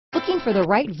Looking for the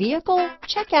right vehicle?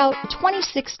 Check out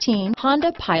 2016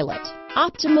 Honda Pilot.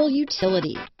 Optimal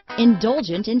utility,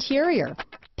 indulgent interior,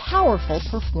 powerful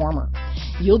performer.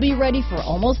 You'll be ready for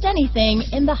almost anything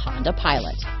in the Honda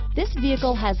Pilot. This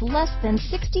vehicle has less than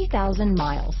 60,000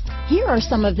 miles. Here are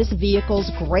some of this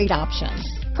vehicle's great options: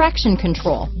 traction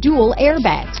control, dual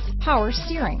airbags, power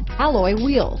steering, alloy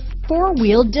wheels,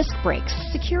 four-wheel disc brakes,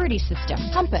 security system,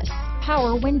 compass,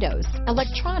 power windows,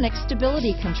 electronic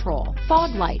stability control, fog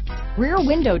lights, rear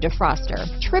window defroster,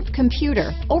 trip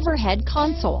computer, overhead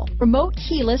console, remote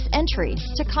keyless entry,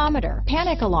 tachometer,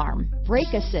 panic alarm,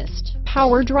 brake assist,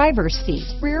 power driver's seat,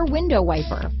 rear window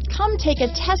wiper. Come take a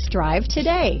test drive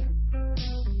today.